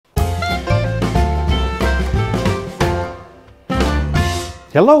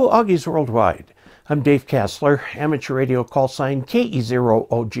Hello, Augies Worldwide. I'm Dave Kassler, amateur radio call sign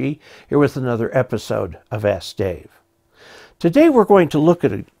KE0OG, here with another episode of Ask Dave. Today we're going to look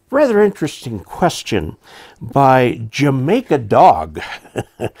at a rather interesting question by Jamaica Dog.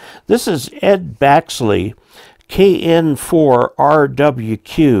 This is Ed Baxley,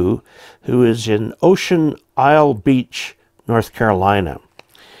 KN4RWQ, who is in Ocean Isle Beach, North Carolina.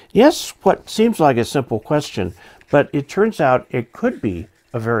 Yes, what seems like a simple question, but it turns out it could be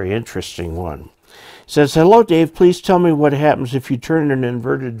a very interesting one. It says, hello Dave, please tell me what happens if you turn an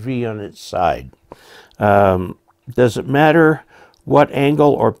inverted V on its side. Does it matter what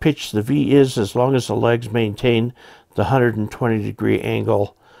angle or pitch the V is as long as the legs maintain the 120 degree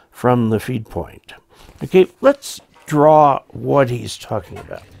angle from the feed point? Okay, let's draw what he's talking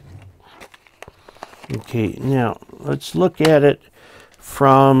about. Okay, now let's look at it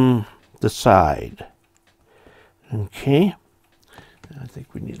from the side. Okay. I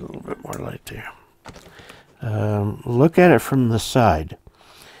think we need a little bit more light there. Look at it from the side.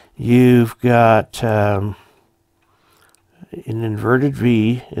 You've got an inverted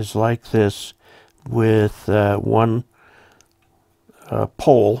V is like this with one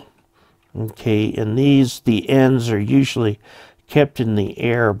pole. Okay, and the ends are usually kept in the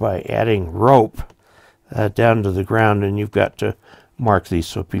air by adding rope down to the ground, and you've got to mark these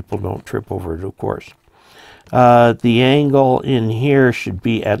so people don't trip over it, of course. The angle in here should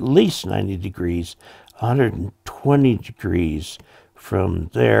be at least 90 degrees. 120 degrees from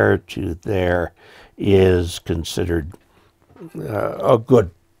there to there is considered a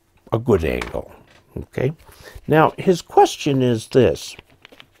good angle. Okay. Now his question is this: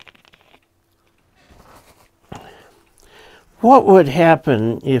 what would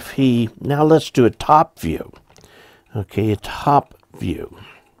happen if he? Now let's do a top view. Okay, a top view.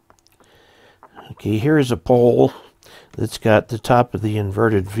 Okay, here's a pole that's got the top of the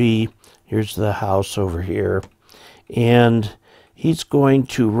inverted V. Here's the house over here. And he's going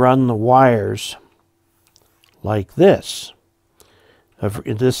to run the wires like this.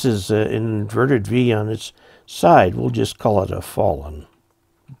 This is an inverted V on its side. We'll just call it a fallen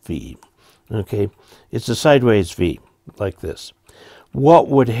V. Okay, it's a sideways V, like this. What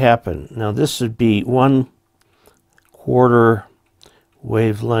would happen? Now this would be 1/4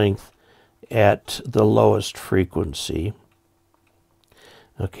 wavelength at the lowest frequency.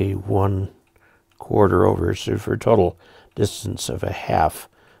 Okay, 1/4 over, so for a total distance of a half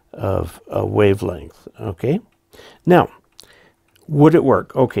of a wavelength. Okay, now would it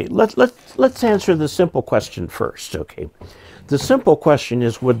work? Okay, let's answer the simple question first. Okay, the simple question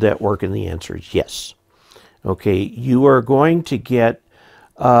is, would that work? And the answer is yes. Okay, you are going to get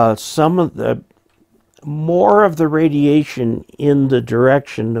more of the radiation in the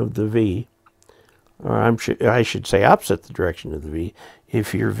direction of the V, or I should say opposite the direction of the V.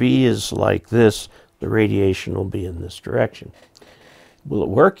 If your V is like this, the radiation will be in this direction. Will it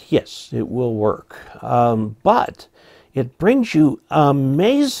work? Yes, it will work. But it brings you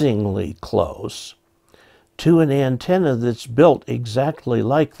amazingly close to an antenna that's built exactly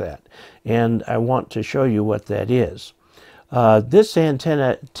like that. And I want to show you what that is. This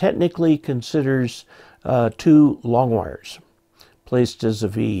antenna technically considers 2 long wires placed as a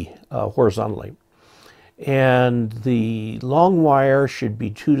V horizontally. And the long wire should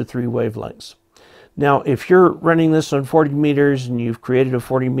be 2 to 3 wavelengths. Now, if you're running this on 40 meters and you've created a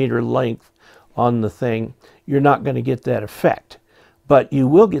 40-meter length on the thing, you're not going to get that effect. But you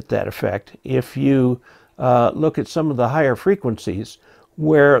will get that effect if you look at some of the higher frequencies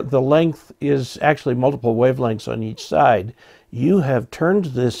where the length is actually multiple wavelengths on each side. You have turned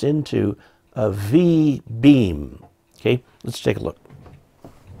this into a V beam. Okay, let's take a look.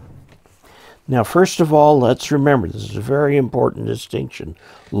 Now, first of all, let's remember, this is a very important distinction.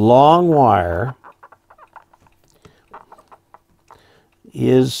 Long wire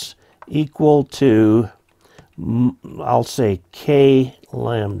is equal to, I'll say, K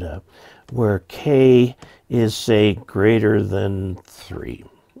lambda, where K is, say, greater than 3.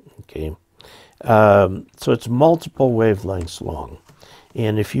 Okay, so it's multiple wavelengths long.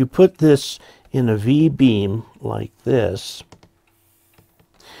 And if you put this in a V beam like this,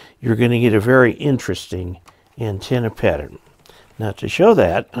 you're going to get a very interesting antenna pattern. Now, to show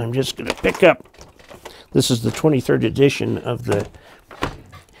that, I'm just going to pick up, this is the 23rd edition of the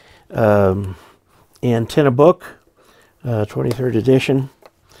antenna book, 23rd edition,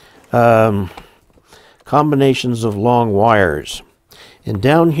 combinations of long wires. And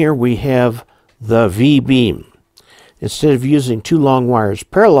down here we have the V beam. Instead of using 2 long wires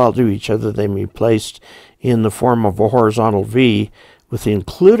parallel to each other, they may be placed in the form of a horizontal V with the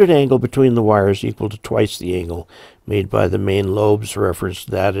included angle between the wires equal to twice the angle made by the main lobes, reference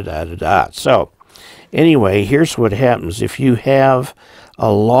da-da-da-da-da. So, anyway, here's what happens. If you have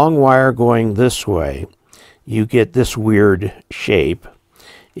a long wire going this way, you get this weird shape.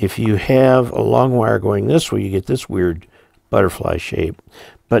 If you have a long wire going this way, you get this weird butterfly shape.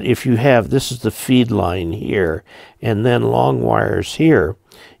 But if you have, this is the feed line here, and then long wires here,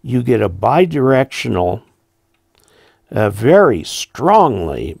 you get a bidirectional, very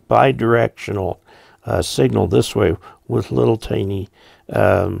strongly bidirectional signal this way with little tiny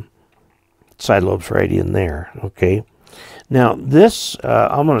side lobes right in there, okay? Now this,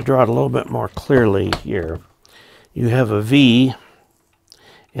 I'm going to draw it a little bit more clearly here. You have a V,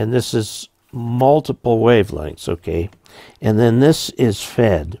 and this is multiple wavelengths, okay? And then this is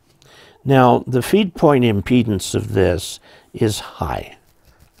fed. Now, the feed point impedance of this is high,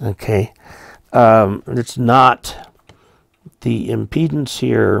 okay? It's not, the impedance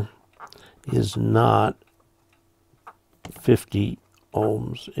here is not 50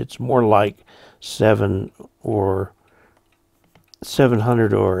 ohms. It's more like 700 or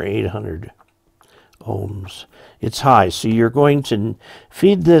 800 ohms. It's high, so you're going to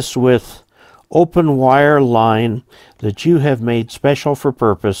feed this with open wire line that you have made special for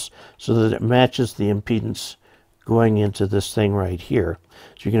purpose so that it matches the impedance going into this thing right here.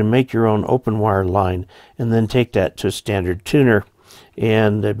 So you're going to make your own open wire line and then take that to a standard tuner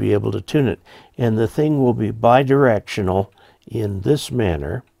and be able to tune it. And the thing will be bidirectional in this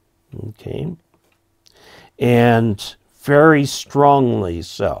manner, okay, and very strongly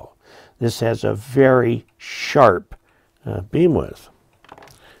so. This has a very sharp beam width.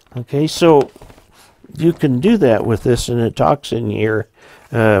 Okay, so you can do that with this, and it talks in here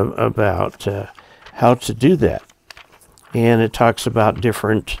about how to do that. And it talks about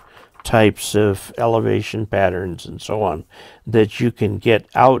different types of elevation patterns and so on that you can get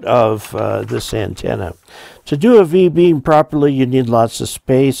out of this antenna. To do a V-beam properly, you need lots of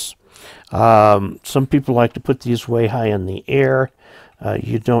space. Some people like to put these way high in the air.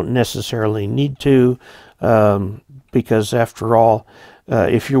 You don't necessarily need to, because after all,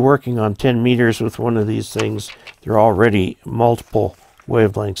 if you're working on 10 meters with one of these things, there are already multiple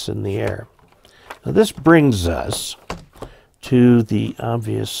wavelengths in the air. Now this brings us to the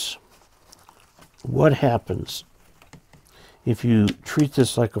obvious, what happens if you treat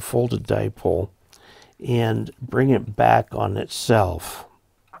this like a folded dipole and bring it back on itself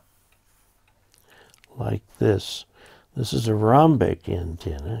like this. This is a rhombic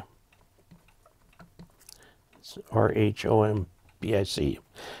antenna. It's R-H-O-M-B-I-C.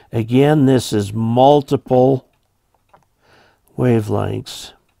 Again, this is multiple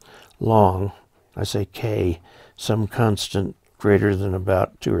wavelengths long. I say K, some constant greater than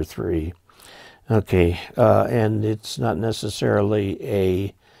about 2 or 3. Okay, and it's not necessarily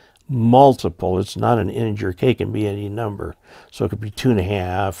a multiple. It's not an integer. K can be any number. So it could be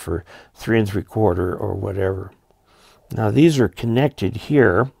 2.5 or 3 3/4 or whatever. Now these are connected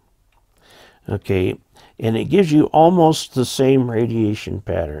here, okay, and it gives you almost the same radiation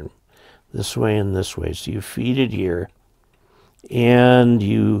pattern, this way and this way. So you feed it here, and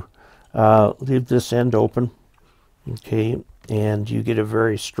you leave this end open, okay, and you get a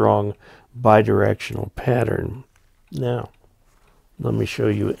very strong bidirectional pattern. Now, let me show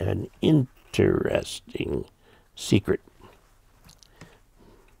you an interesting secret.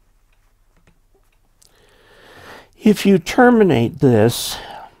 If you terminate this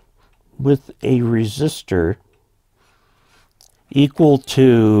with a resistor equal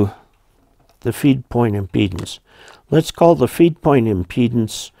to the feed point impedance, let's call the feed point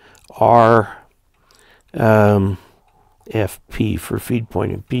impedance FP for feed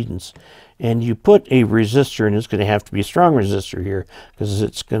point impedance, and you put a resistor, and it's going to have to be a strong resistor here because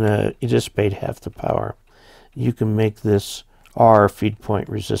it's going to dissipate half the power. You can make this R feed point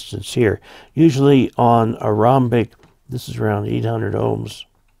resistance here. Usually on a rhombic, this is around 800 ohms,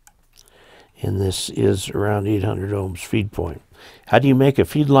 and this is around 800 ohms feed point. How do you make a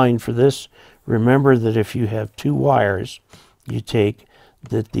feed line for this? Remember that if you have 2 wires, you take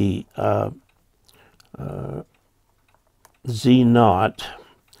that the Z naught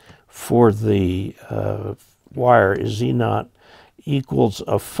for the wire is Z naught equals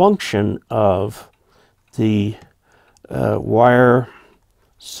a function of the wire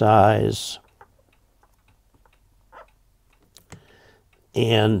size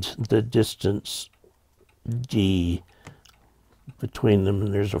and the distance D between them,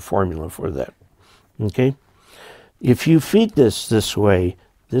 and there's a formula for that. Okay? If you feed this way,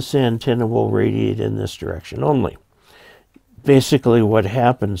 this antenna will radiate in this direction only. basically what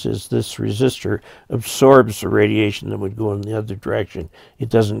happens is this resistor absorbs the radiation that would go in the other direction. It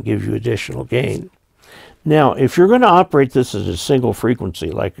doesn't give you additional gain. Now, if you're going to operate this as a single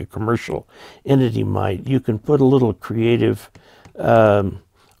frequency, like a commercial entity might, you can put a little creative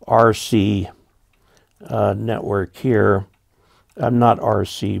RC network here. Not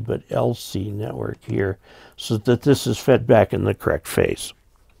RC, but LC network here, so that this is fed back in the correct phase.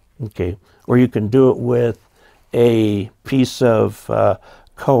 Okay, or you can do it with a piece of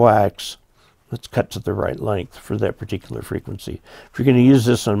coax that's cut to the right length for that particular frequency. If you're going to use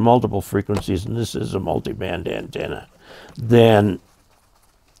this on multiple frequencies, and this is a multiband antenna, then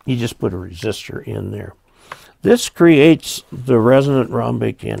you just put a resistor in there. This creates the resonant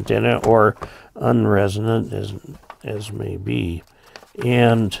rhombic antenna, or unresonant as may be.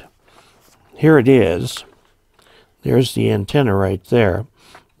 And here it is. There's the antenna right there.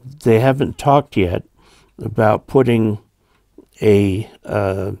 They haven't talked yet about putting a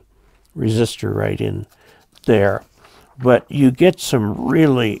resistor right in there, but you get some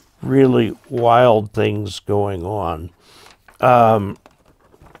really, really wild things going on. And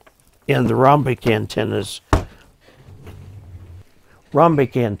the rhombic antennas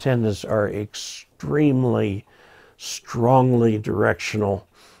are extremely strongly directional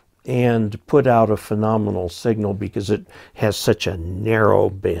and put out a phenomenal signal because it has such a narrow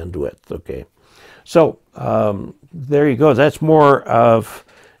bandwidth. Okay, so there you go. That's more of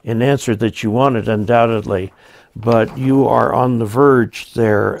an answer that you wanted, undoubtedly, but you are on the verge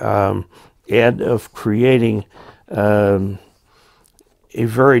there, Ed, of creating a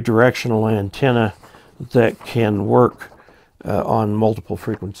very directional antenna that can work on multiple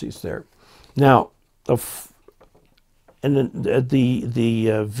frequencies there. Now,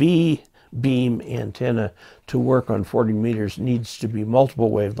 the V-beam antenna to work on 40 meters needs to be multiple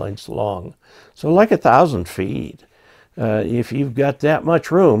wavelengths long. So like 1,000 feet. If you've got that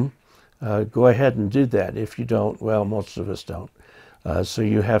much room, go ahead and do that. If you don't, well, most of us don't. So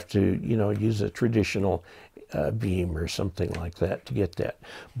you have to, use a traditional beam or something like that to get that.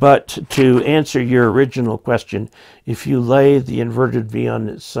 But to answer your original question, if you lay the inverted V on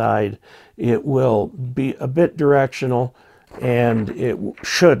its side, it will be a bit directional and it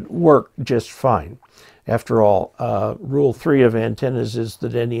should work just fine. After all, rule 3 of antennas is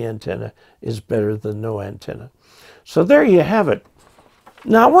that any antenna is better than no antenna. So there you have it.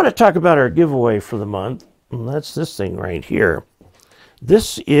 Now I want to talk about our giveaway for the month, and that's this thing right here.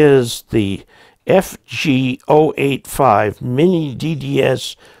 This is the FG085 Mini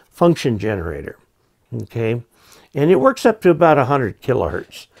DDS function generator. Okay, and it works up to about 100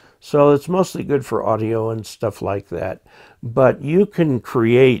 kilohertz. So it's mostly good for audio and stuff like that. But you can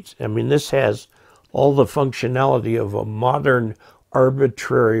create, this has all the functionality of a modern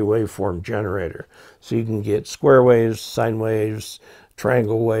arbitrary waveform generator. So you can get square waves, sine waves,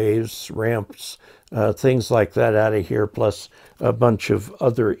 triangle waves, ramps, things like that out of here, plus a bunch of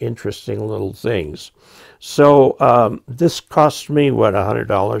other interesting little things. So this cost me, what,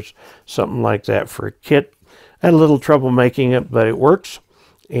 $100, something like that for a kit. I had a little trouble making it, but it works,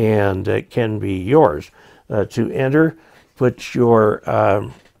 and it can be yours. To enter, put your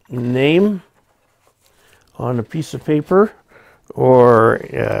name on a piece of paper or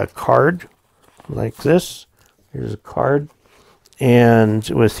a card like this. Here's a card, and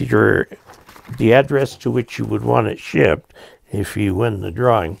with the address to which you would want it shipped if you win the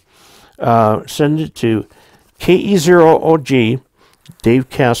drawing. Send it to KE0OG, Dave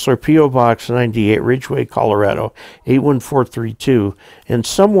Kassler, P.O. Box 98, Ridgeway, Colorado, 81432, and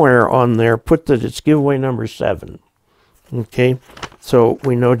somewhere on there put that it's giveaway number 7. Okay, so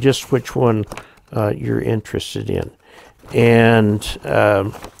we know just which one you're interested in. And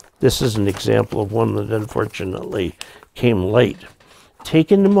this is an example of one that unfortunately came late.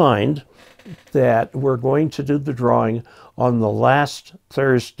 Take into mind that we're going to do the drawing on the last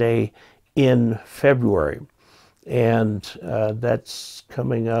Thursday in February. And that's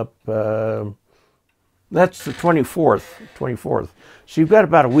coming up, that's the 24th. So you've got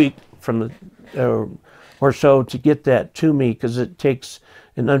about a week from the, or so to get that to me, because it takes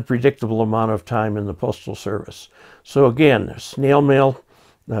an unpredictable amount of time in the Postal Service. So again, snail mail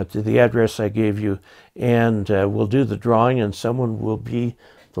to the address I gave you, and we'll do the drawing, and someone will be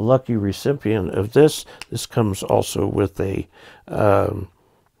the lucky recipient of this. This comes also with a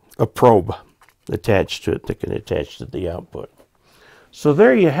probe attached to it that can attach to the output. So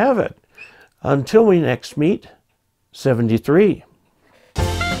there you have it. Until we next meet, 73.